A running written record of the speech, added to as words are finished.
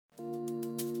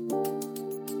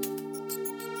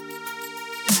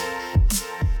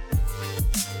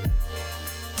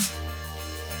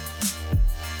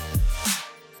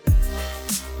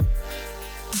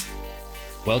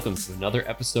welcome to another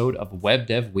episode of Web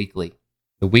Dev Weekly,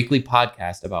 the weekly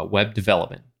podcast about web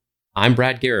development. I'm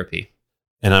Brad Garapi.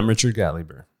 And I'm Richard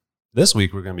Gatlieber. This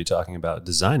week, we're going to be talking about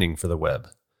designing for the web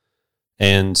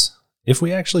and if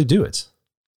we actually do it.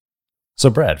 So,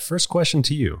 Brad, first question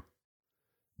to you.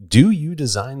 Do you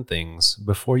design things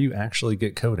before you actually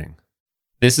get coding?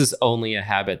 This is only a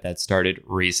habit that started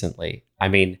recently. I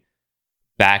mean,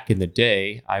 back in the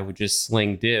day, I would just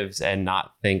sling divs and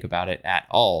not think about it at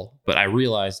all. But I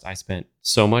realized I spent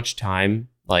so much time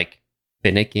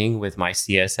finicking with my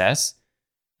CSS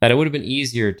that it would have been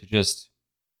easier to just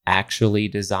actually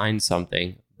design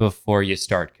something before you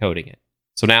start coding it.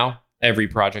 So now every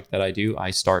project that I do,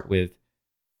 I start with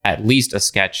at least a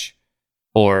sketch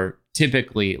or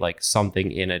typically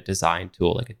something in a design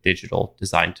tool, like a digital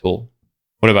design tool.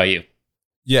 What about you?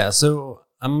 Yeah, so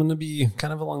I'm going to be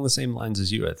kind of along the same lines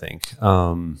as you, I think.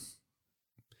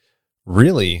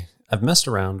 Really, I've messed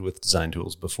around with design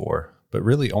tools before, but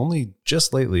really only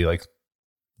just lately, like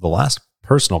the last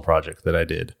personal project that I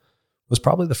did was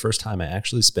probably the first time I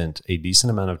actually spent a decent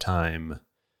amount of time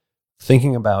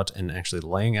thinking about and actually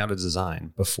laying out a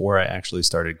design before I actually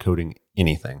started coding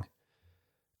anything.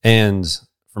 And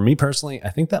for me personally, I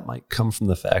think that might come from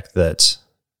the fact that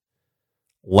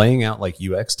laying out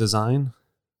UX design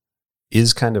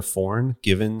is kind of foreign,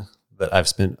 given that I've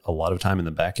spent a lot of time in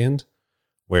the back end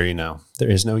where, there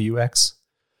is no UX.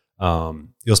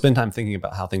 You'll spend time thinking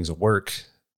about how things work,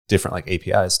 different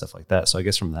APIs, stuff like that. So I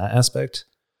guess from that aspect,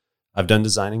 I've done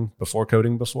designing before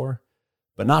coding before,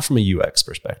 but not from a UX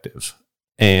perspective.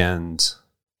 And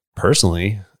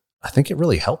personally, I think it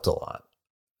really helped a lot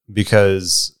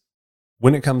because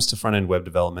when it comes to front-end web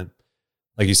development,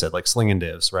 like you said, Slingin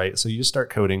divs, right? So you just start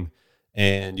coding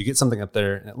and you get something up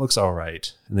there and it looks all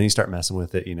right. And then you start messing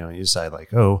with it, and you decide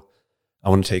I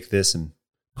want to take this and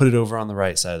put it over on the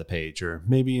right side of the page. Or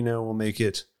maybe, we'll make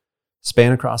it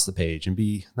span across the page and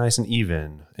be nice and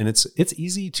even. And it's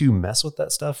easy to mess with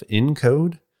that stuff in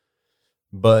code,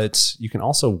 but you can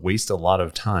also waste a lot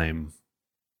of time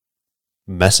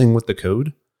messing with the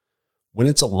code when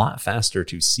it's a lot faster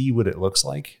to see what it looks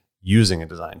like using a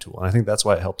design tool. And I think that's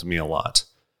why it helped me a lot.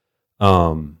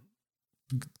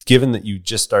 Given that you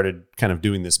just started kind of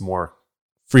doing this more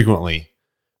frequently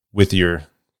with your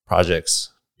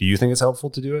projects, do you think it's helpful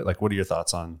to do it? What are your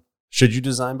thoughts on, should you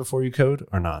design before you code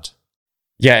or not?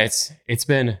 Yeah, it's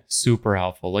been super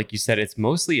helpful. Like you said, it's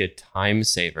mostly a time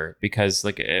saver because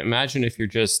imagine if you're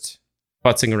just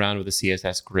futzing around with a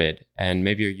CSS grid and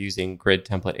maybe you're using grid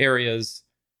template areas.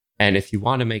 And if you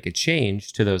want to make a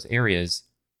change to those areas,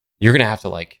 you're going to have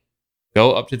to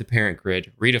go up to the parent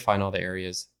grid, redefine all the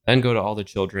areas, then go to all the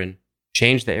children,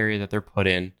 change the area that they're put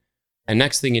in. And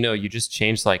next thing you know, you just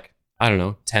changed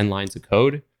 10 lines of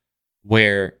code,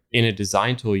 where in a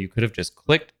design tool, you could have just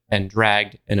clicked and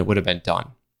dragged and it would have been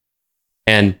done.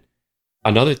 And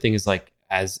another thing is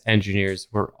as engineers,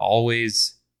 we're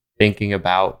always thinking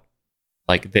about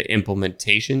the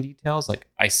implementation details.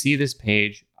 I see this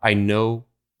page, I know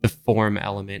the form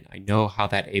element, I know how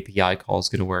that API call is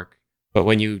going to work. But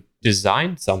when you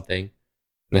design something,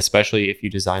 and especially if you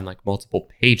design multiple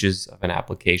pages of an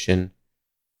application,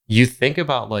 you think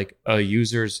about a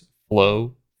user's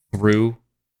flow through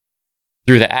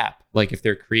the app. If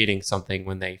they're creating something,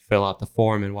 when they fill out the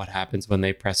form and what happens when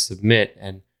they press submit,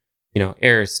 and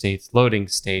error states, loading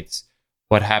states,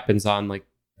 what happens on the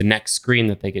next screen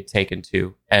that they get taken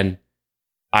to. And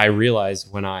I realize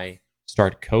when I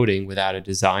start coding without a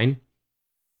design,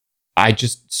 I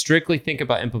just strictly think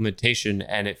about implementation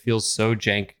and it feels so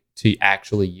jank to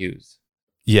actually use.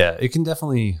 Yeah, it can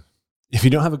definitely, if you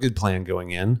don't have a good plan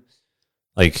going in,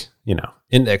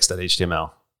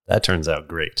 index.html, that turns out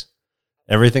great.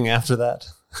 Everything after that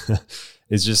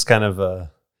is just kind of,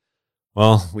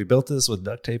 we built this with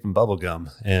duct tape and bubble gum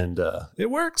and it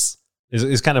works,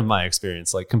 is kind of my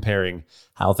experience, comparing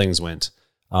how things went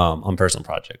on personal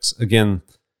projects. Again,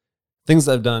 things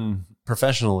that I've done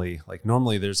professionally,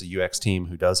 normally there's a UX team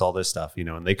who does all this stuff,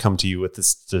 and they come to you with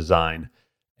this design.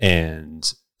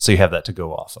 And so you have that to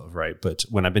go off of, right? But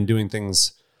when I've been doing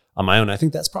things on my own, I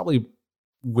think that's probably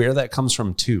where that comes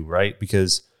from too, right?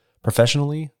 Because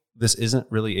professionally, this isn't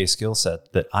really a skill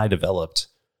set that I developed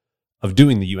of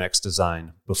doing the UX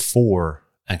design before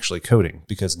actually coding.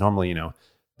 Because normally,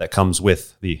 that comes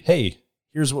with the, hey,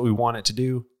 here's what we want it to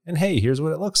do. And hey, here's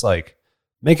what it looks like.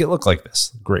 Make it look like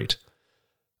this. Great.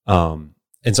 And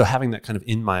so having that kind of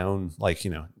in my own, because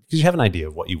you have an idea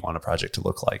of what you want a project to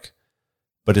look like,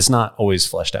 but it's not always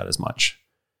fleshed out as much.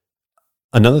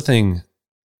 Another thing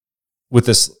with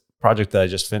this project that I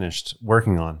just finished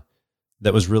working on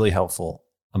that was really helpful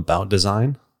about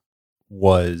design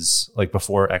was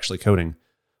before actually coding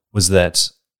was that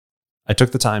I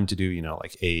took the time to do,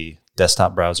 like a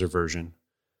desktop browser version,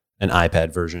 an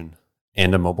iPad version,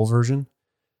 and a mobile version.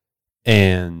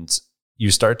 And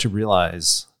you start to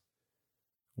realize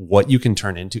what you can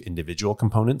turn into individual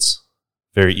components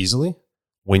very easily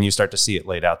when you start to see it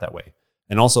laid out that way.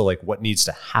 And also like what needs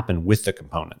to happen with the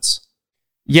components.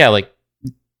 Yeah, like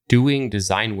doing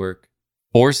design work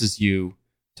forces you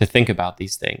to think about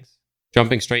these things.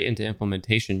 Jumping straight into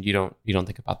implementation, you don't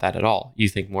think about that at all. You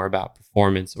think more about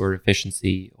performance or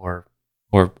efficiency or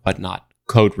whatnot,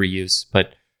 code reuse.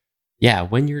 But yeah,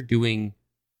 when you're doing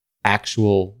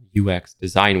actual UX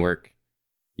design work,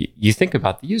 you think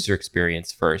about the user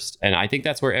experience first. And I think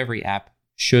that's where every app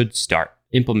should start.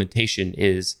 Implementation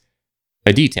is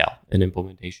an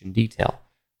implementation detail.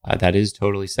 That is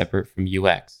totally separate from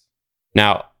UX.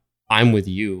 Now, I'm with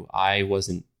you. I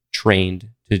wasn't trained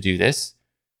to do this.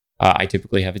 I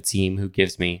typically have a team who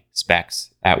gives me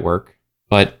specs at work,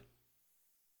 but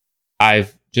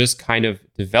I've just kind of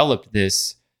developed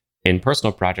this in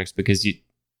personal projects because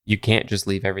you can't just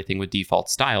leave everything with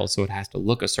default style, so it has to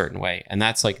look a certain way. And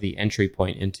that's like the entry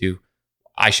point into,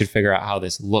 I should figure out how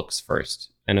this looks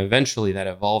first. And eventually that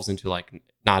evolves into like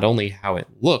not only how it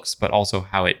looks, but also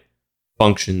how it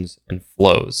functions and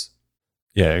flows.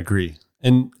 Yeah, I agree.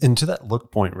 And to that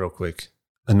look point real quick,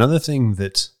 another thing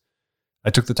that I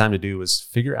took the time to do was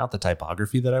figure out the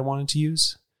typography that I wanted to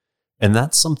use. And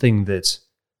that's something that,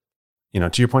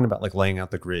 to your point about like laying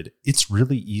out the grid, it's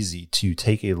really easy to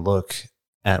take a look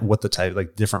at what the type,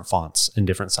 like different fonts and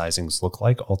different sizings look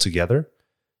like all together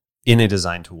in a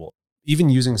design tool. Even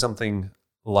using something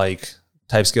like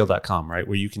typescale.com, right?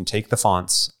 Where you can take the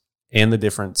fonts and the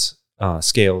different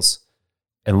scales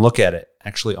and look at it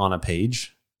actually on a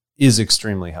page is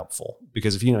extremely helpful.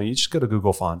 Because if, you just go to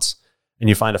Google Fonts and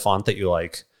you find a font that you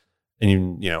like,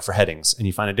 and for headings, and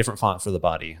you find a different font for the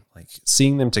body, like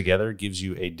seeing them together gives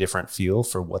you a different feel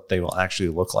for what they will actually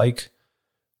look like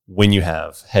when you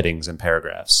have headings and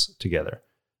paragraphs together.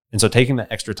 And so taking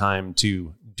that extra time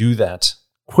to do that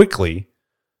quickly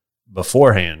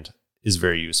beforehand is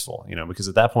very useful, because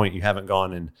at that point you haven't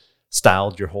gone and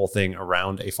styled your whole thing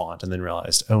around a font and then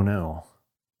realized, oh no,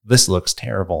 this looks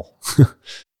terrible.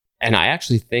 And I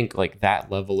actually think like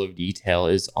that level of detail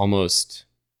is almost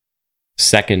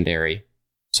secondary.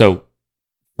 So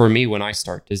for me, when I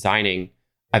start designing,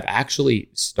 I've actually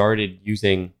started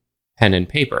using pen and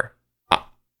paper.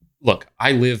 Look,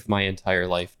 I live my entire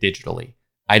life digitally.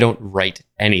 I don't write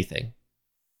anything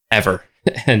ever.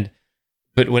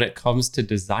 But when it comes to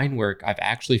design work, I've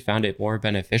actually found it more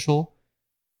beneficial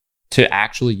to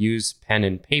actually use pen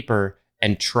and paper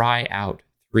and try out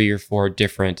 3 or 4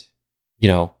 different,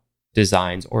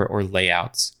 designs or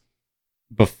layouts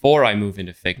before I move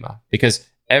into Figma, because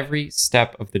every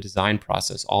step of the design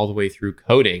process all the way through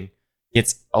coding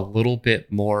gets a little bit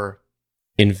more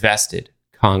invested,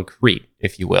 concrete,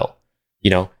 if you will.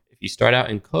 If you start out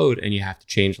in code and you have to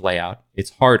change layout, it's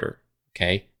harder.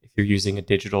 Okay. If you're using a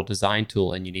digital design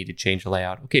tool and you need to change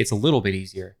layout, okay, it's a little bit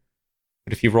easier.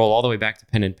 But if you roll all the way back to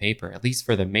pen and paper, at least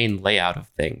for the main layout of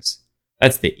things,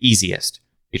 that's the easiest.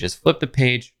 You just flip the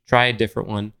page, try a different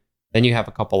one, then you have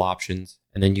a couple options,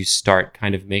 and then you start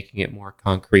kind of making it more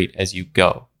concrete as you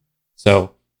go.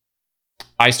 So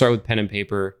I start with pen and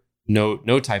paper, no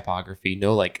typography,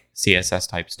 no like CSS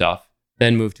type stuff,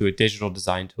 then move to a digital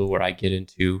design tool where I get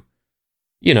into,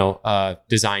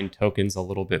 design tokens a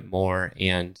little bit more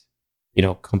and,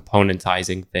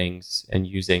 componentizing things and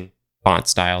using font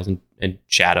styles and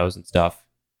shadows and stuff,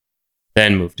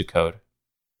 then move to code.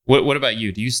 What about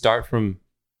you? Do you start from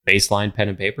baseline pen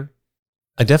and paper?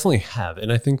 I definitely have.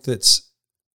 And I think that's,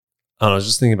 I was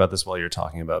just thinking about this while you're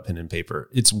talking about pen and paper.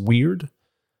 It's weird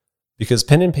because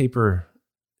pen and paper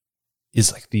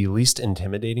is like the least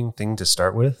intimidating thing to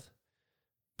start with,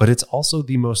 but it's also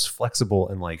the most flexible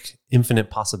and like infinite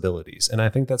possibilities. And I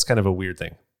think that's kind of a weird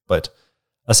thing. But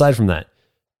aside from that,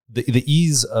 the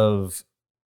ease of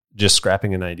just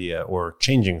scrapping an idea or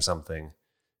changing something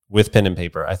with pen and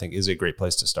paper, I think is a great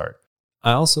place to start.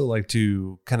 I also like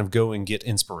to kind of go and get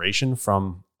inspiration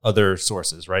from other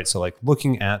sources, right? So like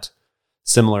looking at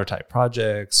similar type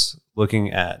projects,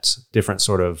 looking at different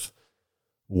sort of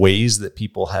ways that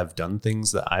people have done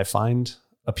things that I find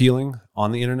appealing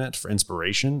on the internet for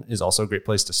inspiration is also a great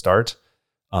place to start.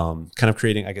 Kind of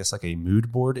creating, I guess, like a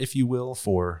mood board, if you will,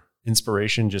 for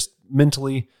inspiration, just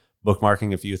mentally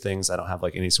bookmarking a few things. I don't have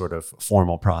like any sort of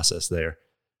formal process there.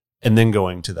 And then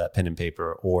going to that pen and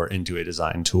paper or into a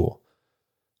design tool.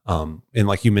 And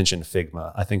like you mentioned,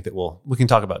 Figma, I think that we can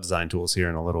talk about design tools here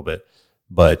in a little bit,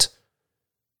 but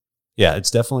yeah,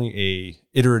 it's definitely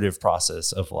a iterative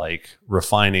process of like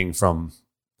refining from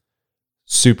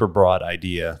super broad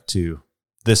idea to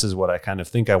this is what I kind of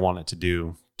think I want it to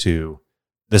do to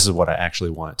this is what I actually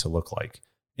want it to look like.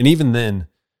 And even then,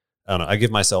 I don't know, I give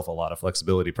myself a lot of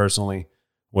flexibility personally,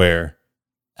 where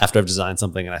after I've designed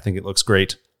something and I think it looks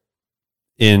great,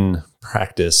 in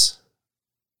practice,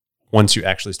 once you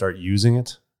actually start using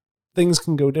it, things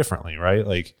can go differently, right?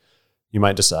 Like you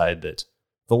might decide that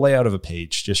the layout of a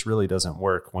page just really doesn't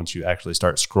work once you actually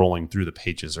start scrolling through the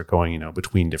pages or going,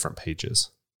 between different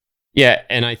pages. Yeah,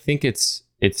 and I think it's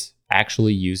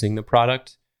actually using the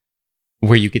product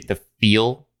where you get the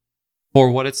feel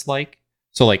for what it's like.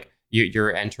 So like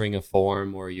you're entering a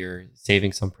form or you're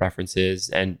saving some preferences,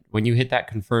 and when you hit that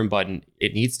confirm button,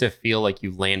 it needs to feel like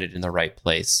you landed in the right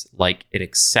place, like it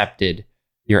accepted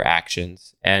your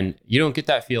actions. And you don't get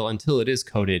that feel until it is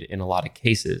coded in a lot of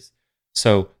cases.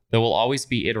 So there will always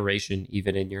be iteration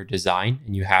even in your design,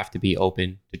 and you have to be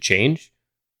open to change.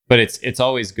 But it's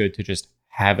always good to just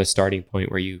have a starting point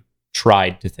where you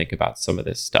tried to think about some of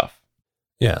this stuff.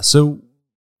 Yeah. So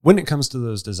when it comes to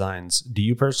those designs, do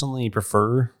you personally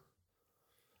prefer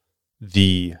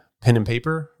the pen and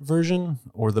paper version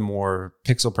or the more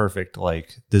pixel perfect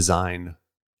like design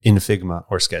in Figma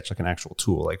or Sketch, like an actual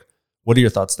tool? Like, what are your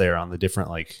thoughts there on the different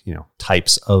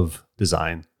types of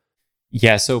design?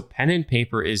 Yeah, so pen and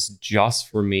paper is just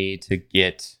for me to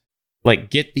get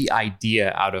the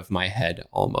idea out of my head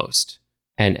almost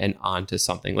and onto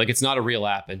something. Like it's not a real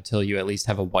app until you at least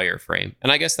have a wireframe.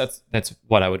 And I guess that's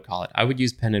what I would call it. I would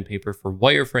use pen and paper for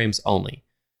wireframes only.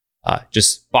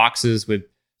 Just boxes with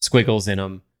squiggles in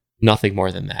them, nothing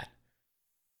more than that.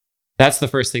 That's the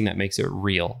first thing that makes it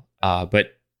real.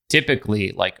 But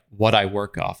typically, like what I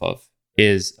work off of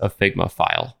is a Figma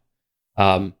file.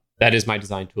 That is my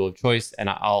design tool of choice, and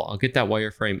I'll get that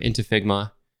wireframe into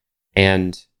Figma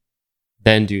and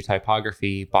then do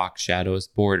typography, box shadows,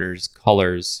 borders,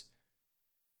 colors.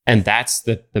 And that's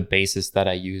the basis that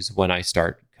I use when I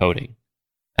start coding.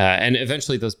 And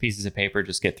eventually those pieces of paper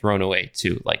just get thrown away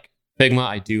too. Like Figma,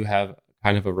 I do have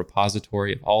kind of a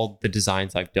repository of all the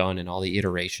designs I've done and all the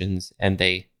iterations, and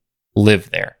they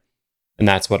live there. And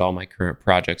that's what all my current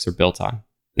projects are built on.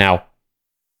 Now,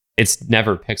 it's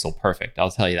never pixel perfect,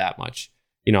 I'll tell you that much.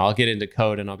 I'll get into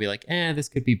code and I'll be like, this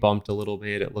could be bumped a little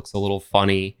bit. It looks a little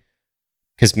funny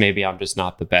because maybe I'm just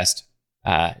not the best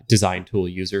design tool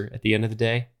user at the end of the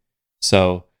day.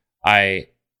 So I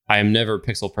am never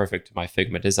pixel perfect to my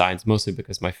Figma designs, mostly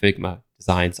because my Figma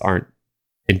designs aren't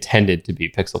intended to be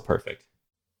pixel perfect.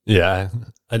 Yeah,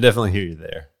 I definitely hear you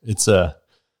there. It's I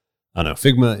don't know,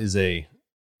 Figma is a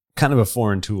kind of a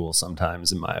foreign tool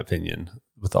sometimes, in my opinion,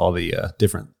 with all the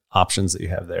different options that you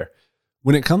have there.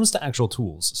 When it comes to actual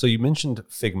tools, so you mentioned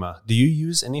Figma. Do you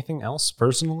use anything else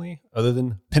personally other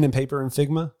than pen and paper and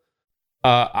Figma?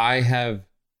 I have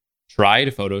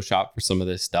tried Photoshop for some of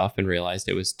this stuff and realized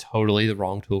it was totally the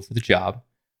wrong tool for the job.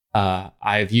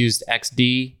 I've used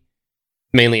XD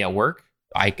mainly at work.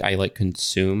 I like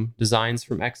consume designs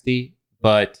from XD,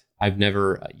 but I've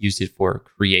never used it for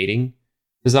creating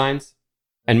designs.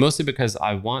 And mostly because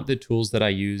I want the tools that I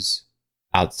use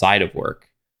outside of work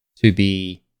to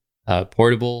be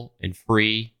portable and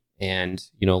free and,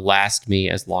 last me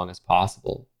as long as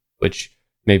possible, which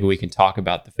maybe we can talk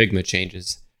about the Figma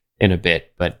changes in a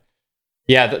bit. But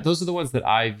yeah, those are the ones that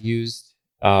I've used.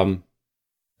 And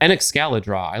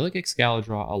Excalidraw. I like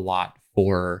Excalidraw a lot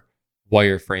for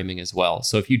wireframing as well.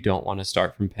 So if you don't want to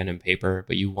start from pen and paper,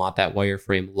 but you want that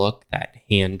wireframe look, that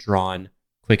hand-drawn,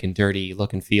 quick and dirty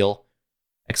look and feel,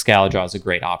 Excalidraw is a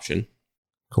great option.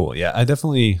 Cool. Yeah, I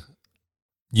definitely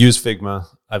use Figma.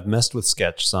 I've messed with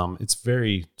Sketch some. It's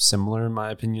very similar, in my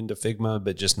opinion, to Figma,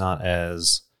 but just not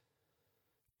as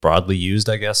broadly used,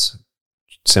 I guess,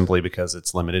 simply because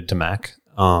it's limited to Mac.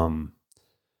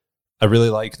 I really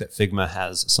like that Figma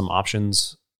has some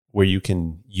options where you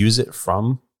can use it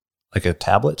from like a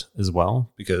tablet as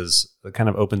well, because it kind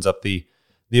of opens up the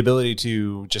ability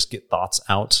to just get thoughts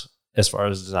out as far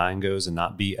as design goes and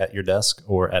not be at your desk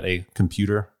or at a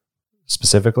computer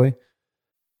specifically.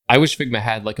 I wish Figma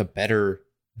had like a better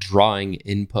drawing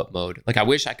input mode. Like I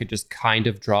wish I could just kind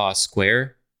of draw a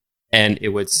square and it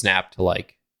would snap to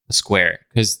like a square,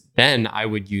 because then I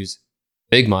would use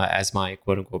Figma as my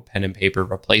quote unquote pen and paper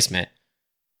replacement,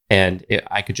 and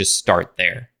I could just start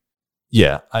there.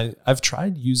 Yeah, I've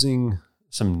tried using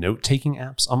some note-taking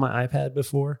apps on my iPad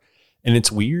before, and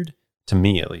it's weird, to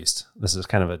me at least. This is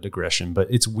kind of a digression, but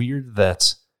it's weird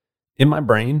that in my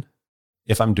brain,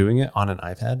 if I'm doing it on an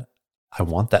iPad, I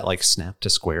want that like snap to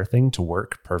square thing to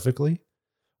work perfectly.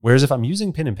 Whereas if I'm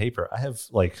using pen and paper, I have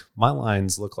like my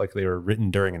lines look like they were written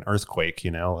during an earthquake,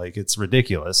 like it's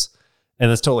ridiculous.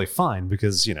 And that's totally fine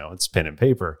because, it's pen and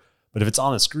paper. But if it's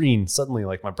on a screen, suddenly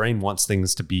like my brain wants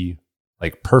things to be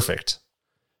like perfect,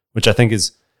 which I think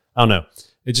is, I don't know.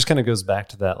 It just kind of goes back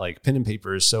to that, like pen and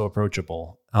paper is so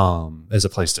approachable as a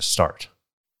place to start.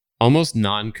 Almost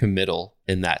non-committal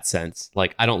in that sense.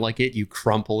 Like, I don't like it. You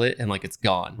crumple it and like it's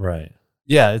gone. Right.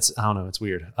 Yeah. I don't know. It's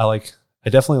weird. I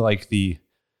definitely like the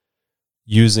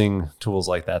using tools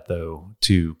like that though,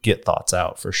 to get thoughts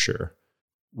out for sure.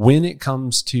 When it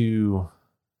comes to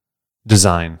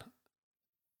design,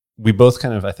 we both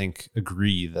kind of, I think,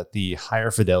 agree that the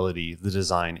higher fidelity the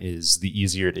design is, the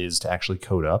easier it is to actually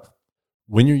code up.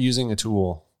 When you're using a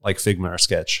tool like Figma or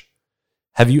Sketch,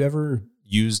 have you ever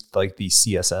used like the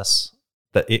CSS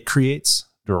that it creates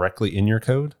directly in your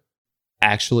code?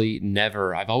 Actually,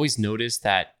 never. I've always noticed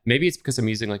that maybe it's because I'm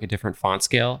using like a different font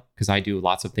scale, because I do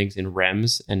lots of things in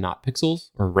rems and not pixels,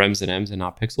 or rems and ems and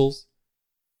not pixels.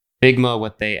 Figma,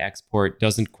 what they export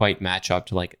doesn't quite match up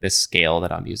to like this scale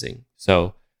that I'm using.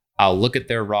 So I'll look at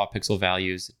their raw pixel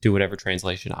values, do whatever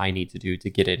translation I need to do to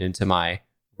get it into my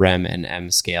rem and em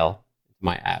scale,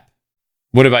 my app.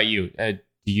 What about you?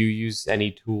 Do you use any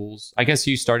tools? I guess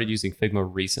you started using Figma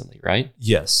recently, right?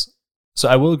 Yes. So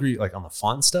I will agree, like on the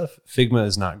font stuff, Figma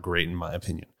is not great in my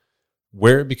opinion.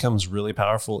 Where it becomes really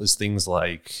powerful is things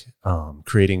like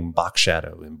creating box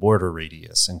shadow and border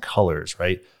radius and colors,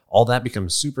 right? All that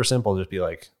becomes super simple. Just be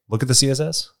like, look at the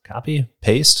CSS, copy,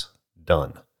 paste,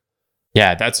 done.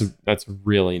 Yeah, that's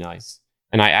really nice.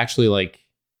 And I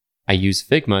use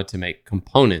Figma to make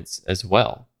components as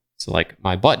well. So like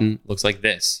my button looks like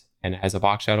this and it has a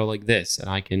box shadow like this, and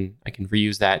I can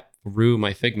reuse that through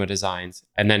my Figma designs.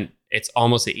 And then it's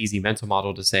almost an easy mental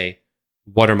model to say,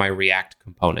 what are my React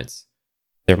components?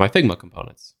 They're my Figma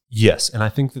components. Yes, and I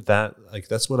think that like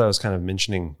that's what I was kind of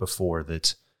mentioning before,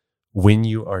 that when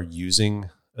you are using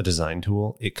a design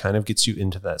tool, it kind of gets you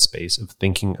into that space of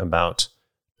thinking about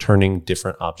turning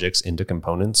different objects into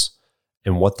components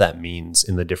and what that means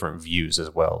in the different views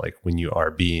as well. Like when you are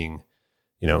being,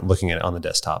 looking at it on the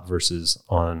desktop versus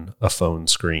on a phone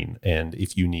screen. And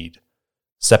if you need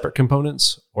separate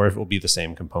components or if it will be the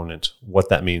same component, what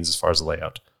that means as far as the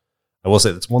layout. I will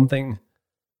say that's one thing,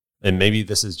 and maybe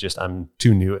this is just, I'm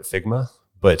too new at Figma,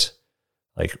 but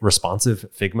like responsive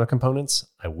Figma components,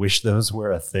 I wish those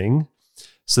were a thing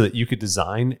so that you could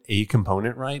design a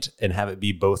component right and have it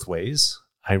be both ways.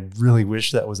 I really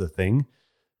wish that was a thing,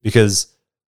 because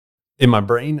in my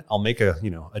brain, I'll make a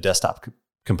desktop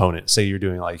component. Say you're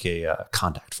doing like a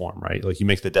contact form, right? Like you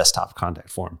make the desktop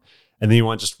contact form, and then you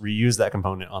want to just reuse that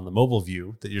component on the mobile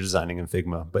view that you're designing in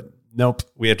Figma. But nope,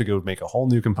 we have to go make a whole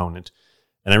new component.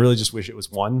 And I really just wish it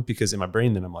was one, because in my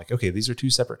brain, then I'm like, okay, these are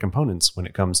two separate components when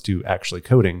it comes to actually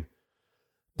coding,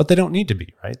 but they don't need to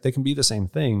be, right? They can be the same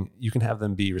thing. You can have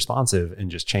them be responsive and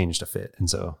just change to fit. And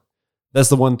so that's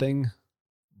the one thing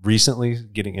recently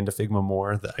getting into Figma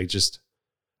more that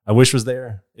I wish was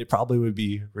there. It probably would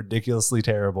be ridiculously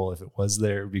terrible if it was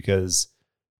there, because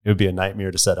it would be a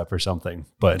nightmare to set up or something.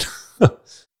 But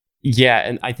yeah,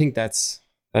 and I think that's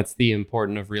the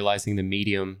important of realizing the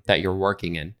medium that you're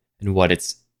working in and what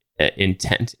its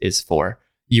intent is for.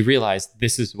 You realize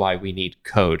this is why we need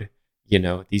code.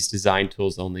 These design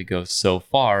tools only go so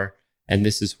far, and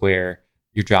this is where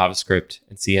your JavaScript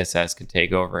and CSS can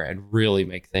take over and really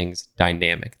make things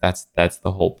dynamic. That's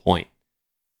the whole point.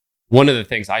 One of the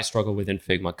things I struggle with in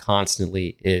Figma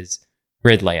constantly is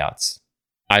grid layouts.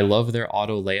 I love their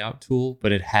auto layout tool,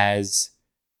 but it has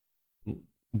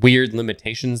weird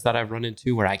limitations that I've run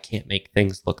into where I can't make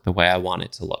things look the way I want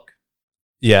it to look.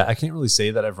 Yeah, I can't really say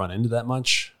that I've run into that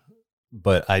much,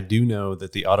 but I do know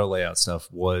that the auto layout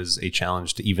stuff was a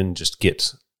challenge to even just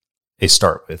get a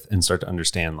start with and start to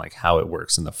understand like how it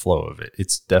works and the flow of it.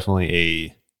 It's definitely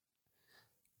a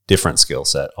different skill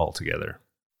set altogether.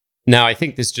 Now, I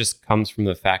think this just comes from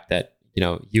the fact that,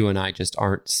 you and I just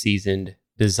aren't seasoned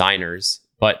designers,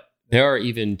 but there are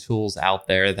even tools out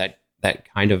there that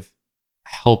kind of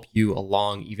help you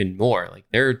along even more. Like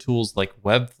there are tools like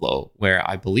Webflow, where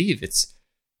I believe it's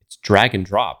drag and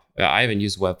drop. I haven't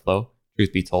used Webflow,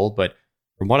 truth be told, but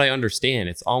from what I understand,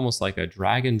 it's almost like a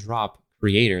drag and drop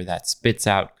creator that spits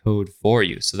out code for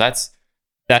you. So that's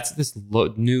this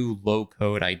new low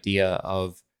code idea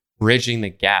of bridging the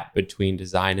gap between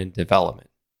design and development.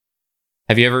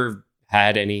 Have you ever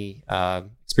had any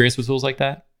experience with tools like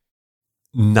that?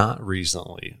 Not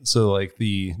recently. So like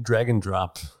the drag and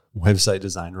drop website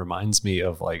design reminds me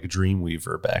of like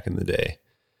Dreamweaver back in the day.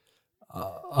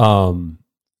 And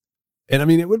I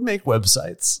mean, it would make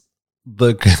websites.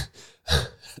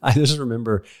 I just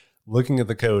remember looking at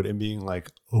the code and being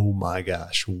like, oh my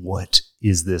gosh, what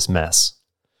is this mess?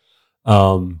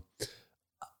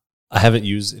 I I haven't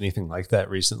used anything like that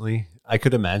recently. I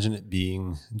could imagine it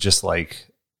being just like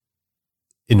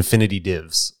infinity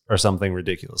divs or something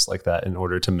ridiculous like that in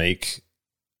order to make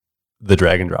the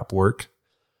drag and drop work.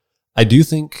 I do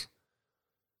think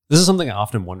this is something I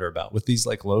often wonder about with these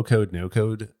like low code, no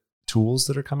code tools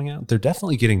that are coming out. They're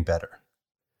definitely getting better.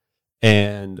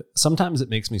 And sometimes it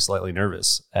makes me slightly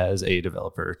nervous as a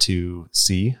developer to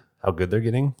see how good they're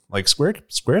getting. Like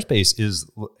Squarespace is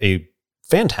a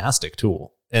fantastic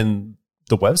tool, and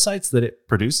the websites that it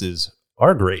produces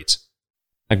are great.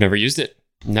 I've never used it.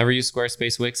 Never used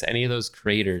Squarespace, Wix, any of those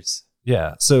creators.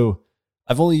 Yeah. So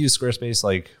I've only used Squarespace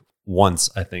like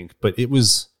once, I think, but it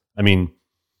was, I mean,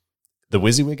 the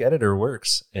WYSIWYG editor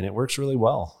works and it works really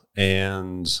well.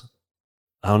 And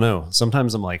I don't know,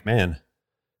 sometimes I'm like, man,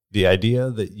 the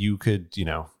idea that you could,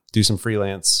 do some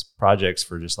freelance projects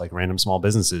for just like random small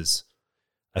businesses,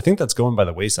 I think that's going by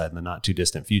the wayside in the not too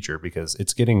distant future because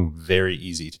it's getting very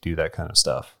easy to do that kind of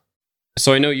stuff.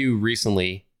 So I know you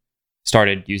recently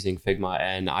started using Figma,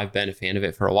 and I've been a fan of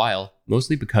it for a while,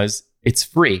 mostly because it's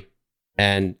free.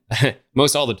 And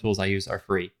most all the tools I use are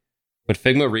free. But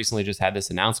Figma recently just had this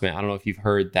announcement. I don't know if you've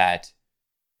heard that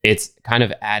it's kind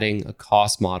of adding a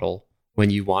cost model when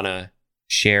you want to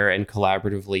share and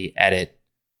collaboratively edit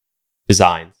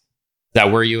designs. Does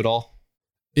that worry you at all?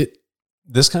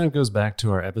 This kind of goes back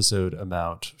to our episode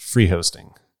about free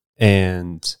hosting,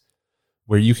 and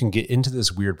where you can get into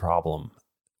this weird problem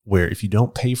where if you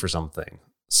don't pay for something,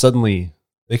 suddenly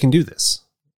they can do this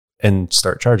and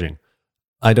start charging.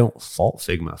 I don't fault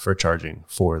Figma for charging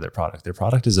for their product. Their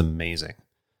product is amazing.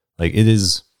 Like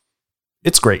it's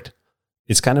great.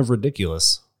 It's kind of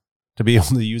ridiculous to be able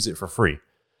to use it for free.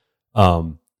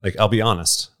 Like I'll be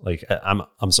honest, like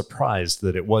I'm surprised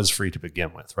that it was free to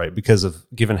begin with, right? Because of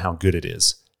given how good it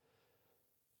is.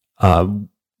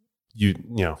 You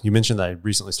mentioned that I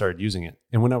recently started using it,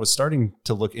 and when I was starting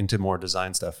to look into more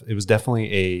design stuff, it was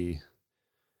definitely a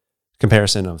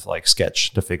comparison of like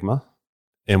Sketch to Figma.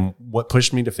 And what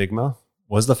pushed me to Figma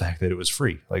was the fact that it was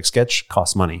free. Like Sketch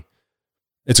costs money.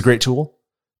 It's a great tool.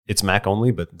 It's Mac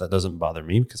only, but that doesn't bother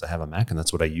me because I have a Mac and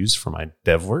that's what I use for my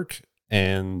dev work.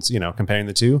 And, comparing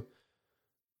the two,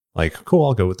 like, cool,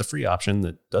 I'll go with the free option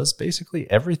that does basically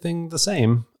everything the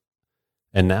same.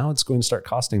 And now it's going to start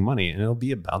costing money, and it'll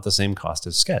be about the same cost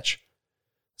as Sketch.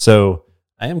 So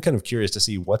I am kind of curious to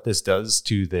see what this does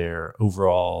to their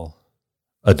overall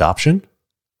adoption.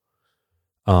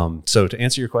 So to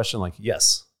answer your question, like,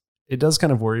 yes, it does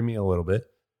kind of worry me a little bit.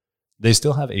 They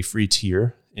still have a free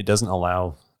tier. It doesn't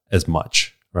allow as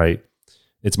much, right?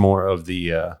 It's more of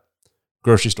the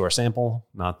grocery store sample,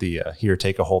 not the here,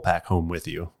 take a whole pack home with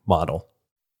you model.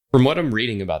 From what I'm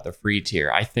reading about the free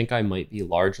tier, I think I might be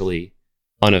largely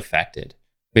unaffected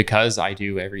because I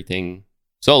do everything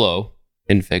solo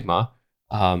in Figma.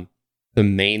 The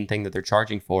main thing that they're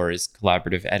charging for is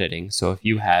collaborative editing. So if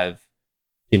you have,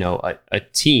 a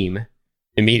team,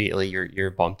 immediately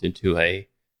you're bumped into a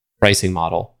pricing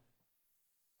model.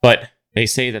 But they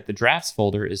say that the drafts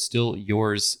folder is still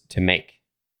yours to make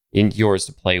and yours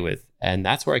to play with. And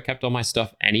that's where I kept all my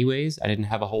stuff anyways. I didn't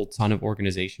have a whole ton of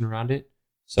organization around it.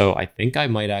 So I think I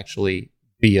might actually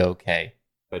be okay.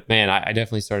 But man, I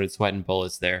definitely started sweating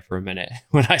bullets there for a minute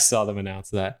when I saw them announce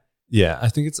that. Yeah, I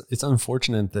think it's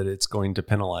unfortunate that it's going to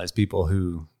penalize people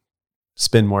who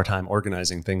spend more time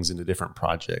organizing things into different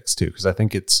projects too. Because I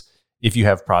think if you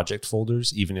have project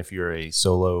folders, even if you're a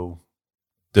solo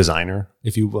designer,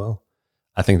 if you will,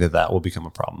 I think that will become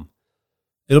a problem.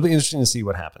 It'll be interesting to see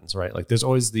what happens, right? Like there's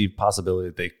always the possibility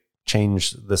that they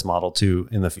change this model too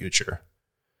in the future.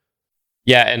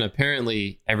 Yeah, and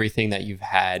apparently everything that you've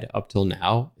had up till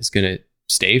now is going to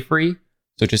stay free.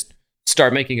 So just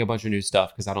start making a bunch of new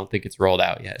stuff because I don't think it's rolled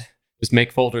out yet. Just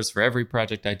make folders for every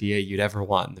project idea you'd ever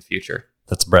want in the future.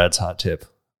 That's Brad's hot tip.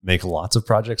 Make lots of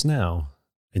projects now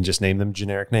and just name them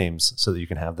generic names so that you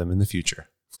can have them in the future.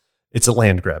 It's a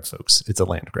land grab, folks. It's a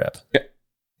land grab. Yeah.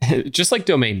 Just like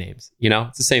domain names,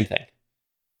 it's the same thing.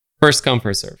 First come,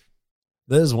 first serve.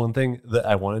 That is one thing that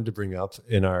I wanted to bring up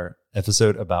in our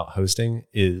episode about hosting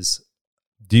is,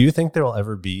 do you think there will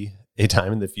ever be a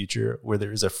time in the future where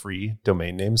there is a free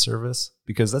domain name service?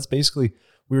 Because that's basically,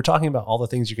 we were talking about all the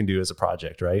things you can do as a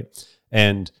project, right?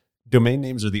 And domain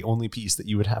names are the only piece that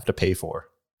you would have to pay for.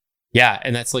 Yeah,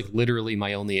 and that's like literally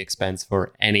my only expense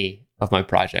for any of my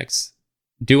projects.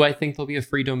 Do I think there'll be a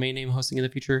free domain name hosting in the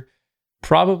future?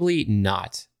 Probably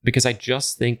not, because I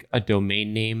just think a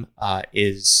domain name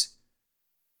it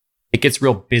gets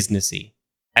real businessy.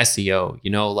 SEO,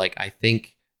 like I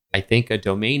think a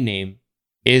domain name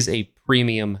is a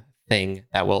premium thing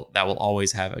that will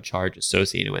always have a charge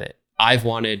associated with it. I've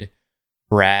wanted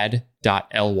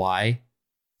brad.ly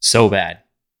so bad,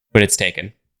 but it's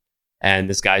taken. And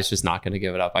this guy's just not going to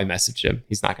give it up. I messaged him.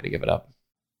 He's not going to give it up.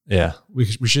 Yeah. We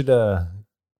should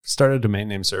start a domain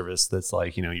name service that's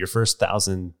like, your first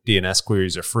 1,000 DNS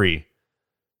queries are free.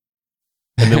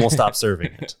 And then we'll stop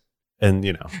serving it. And,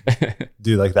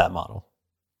 do like that model.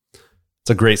 It's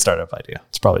a great startup idea.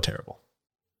 It's probably terrible.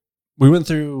 We went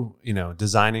through,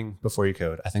 designing before you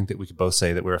code. I think that we could both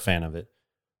say that we're a fan of it.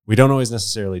 We don't always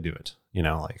necessarily do it.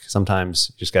 Like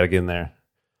sometimes you just got to get in there,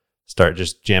 start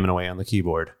just jamming away on the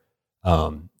keyboard,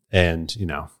 and,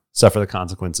 suffer the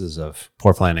consequences of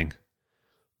poor planning.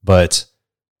 But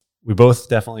we both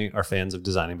definitely are fans of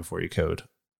designing before you code.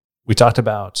 We talked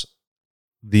about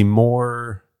the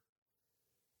more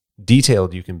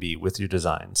detailed you can be with your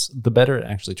designs, the better it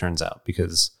actually turns out,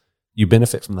 because you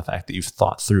benefit from the fact that you've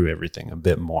thought through everything a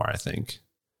bit more, I think.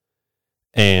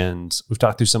 And we've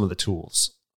talked through some of the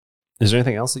tools. Is there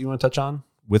anything else that you want to touch on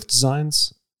with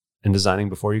designs and designing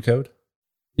before you code?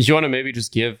 Do you want to maybe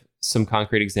just give some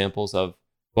concrete examples of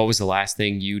what was the last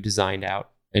thing you designed out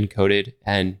and coded,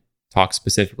 and talk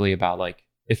specifically about like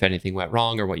if anything went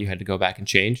wrong or what you had to go back and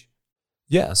change?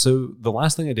 Yeah. So the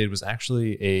last thing I did was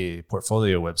actually a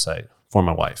portfolio website for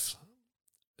my wife.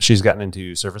 She's gotten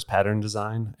into surface pattern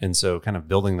design, and so kind of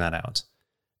building that out.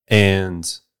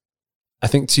 And I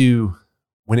think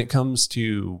when it comes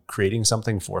to creating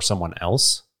something for someone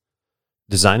else,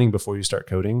 designing before you start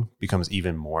coding becomes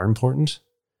even more important,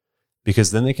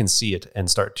 because then they can see it and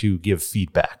start to give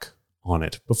feedback on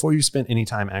it before you spend any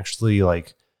time actually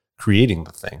like creating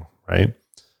the thing, right?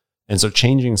 And so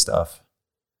changing stuff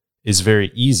is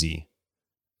very easy,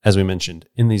 as we mentioned,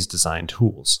 in these design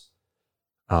tools.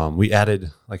 We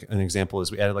added, like an example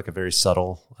is we added like a very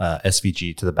subtle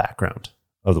SVG to the background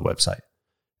of the website.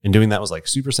 And doing that was like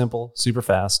super simple, super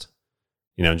fast.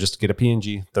 Just get a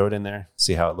PNG, throw it in there,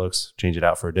 see how it looks, change it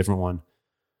out for a different one.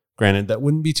 Granted, that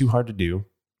wouldn't be too hard to do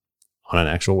on an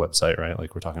actual website, right?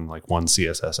 Like we're talking like one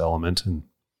CSS element and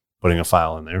putting a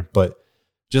file in there. But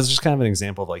just kind of an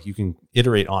example of like you can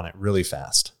iterate on it really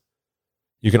fast.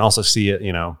 You can also see it,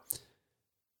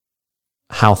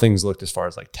 how things looked as far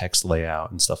as like text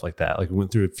layout and stuff like that. Like we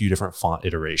went through a few different font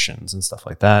iterations and stuff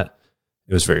like that.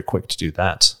 It was very quick to do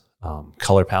that.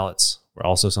 Color palettes were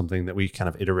also something that we kind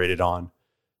of iterated on.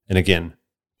 And again,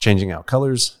 changing out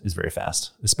colors is very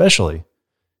fast, especially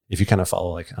if you kind of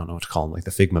follow like, I don't know what to call them, like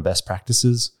the Figma best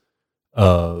practices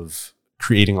of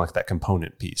creating like that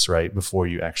component piece, right? Before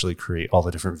you actually create all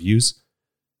the different views,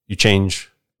 you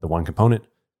change the one component,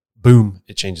 boom,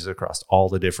 it changes across all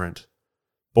the different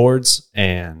boards,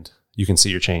 and you can see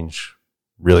your change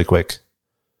really quick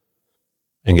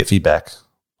and get feedback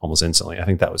almost instantly. I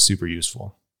think that was super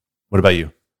useful. What about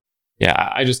you?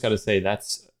 Yeah, I just got to say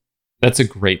that's a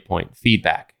great point.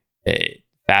 Feedback,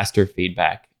 faster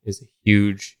feedback is a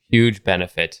huge, huge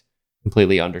benefit,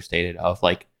 completely understated, of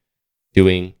like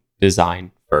doing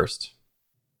design first.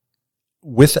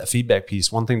 With that feedback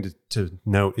piece, one thing to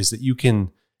note is that you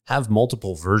can have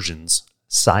multiple versions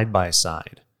side by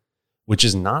side, which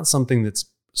is not something that's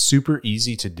super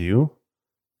easy to do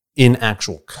in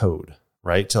actual code,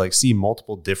 right? To like see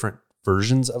multiple different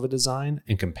versions of a design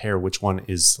and compare which one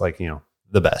is like,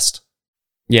 the best.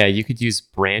 Yeah, you could use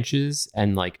branches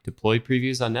and like deploy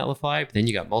previews on Netlify, but then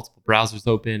you got multiple browsers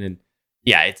open, and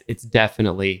yeah, it's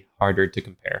definitely harder to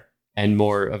compare and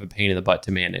more of a pain in the butt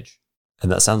to manage.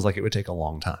 And that sounds like it would take a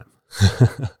long time.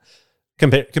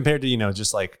 Compared to,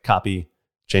 just like copy,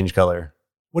 change color.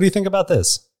 What do you think about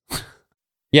this?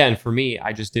 Yeah, and for me,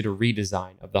 I just did a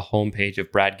redesign of the homepage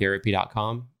of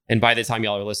bradgarrity.com. And by the time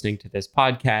y'all are listening to this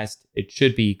podcast, it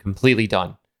should be completely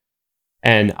done.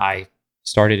 And I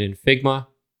started in Figma,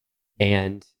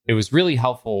 and it was really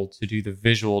helpful to do the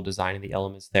visual design of the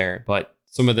elements there. But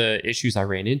some of the issues I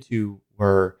ran into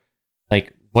were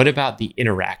like, what about the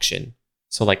interaction?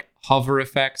 So like hover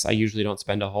effects, I usually don't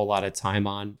spend a whole lot of time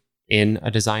on in a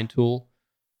design tool.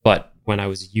 But when I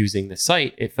was using the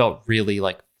site, it felt really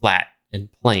like flat and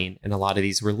plain. And a lot of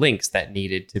these were links that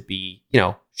needed to be,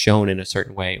 shown in a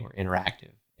certain way or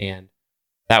interactive. And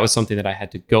that was something that I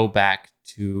had to go back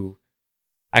to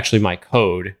actually my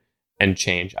code and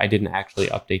change. I didn't actually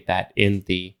update that in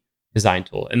the design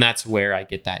tool. And that's where I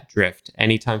get that drift.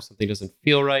 Anytime something doesn't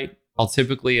feel right, I'll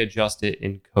typically adjust it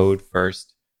in code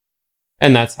first.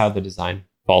 And that's how the design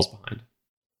falls behind.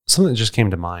 Something that just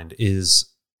came to mind is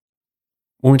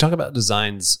when we talk about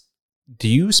designs, do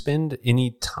you spend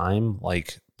any time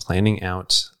like planning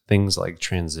out things like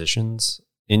transitions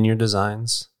in your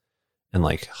designs and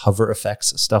like hover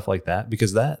effects, stuff like that?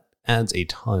 Because that adds a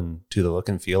ton to the look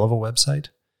and feel of a website.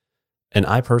 And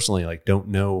I personally like don't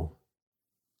know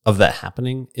of that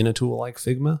happening in a tool like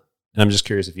Figma. And I'm just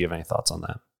curious if you have any thoughts on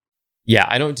that. Yeah,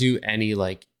 I don't do any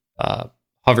like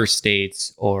hover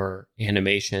states or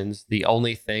animations. The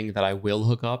only thing that I will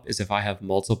hook up is if I have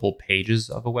multiple pages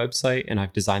of a website and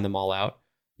I've designed them all out.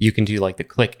 You can do like the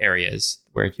click areas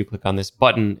where if you click on this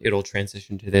button, it'll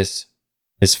transition to this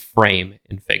frame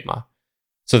in Figma.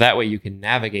 So that way you can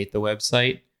navigate the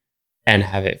website and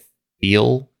have it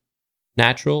feel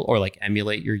natural or like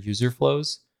emulate your user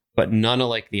flows, but none of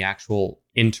like the actual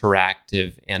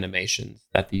interactive animations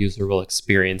that the user will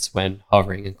experience when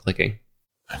hovering and clicking.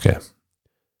 Okay.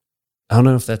 I don't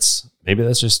know if maybe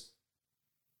that's just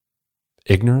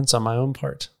ignorance on my own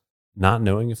part, not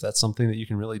knowing if that's something that you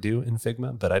can really do in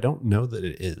Figma, but I don't know that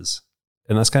it is.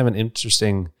 And that's kind of an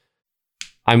interesting.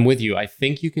 I'm with you. I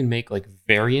think you can make like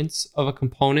variants of a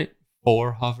component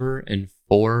for hover and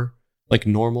for like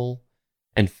normal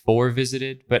and for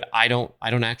visited, but I don't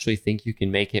actually think you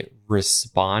can make it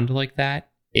respond like that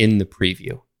in the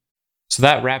preview. So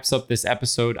that wraps up this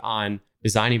episode on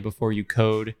designing before you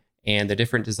code and the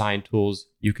different design tools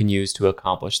you can use to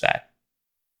accomplish that.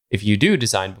 If you do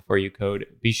design before you code,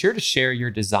 be sure to share your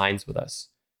designs with us.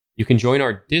 You can join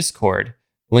our Discord.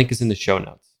 Link is in the show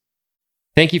notes.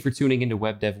 Thank you for tuning into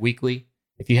Web Dev Weekly.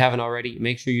 If you haven't already,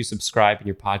 make sure you subscribe in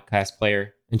your podcast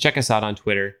player and check us out on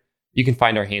Twitter. You can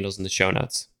find our handles in the show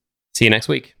notes. See you next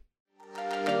week.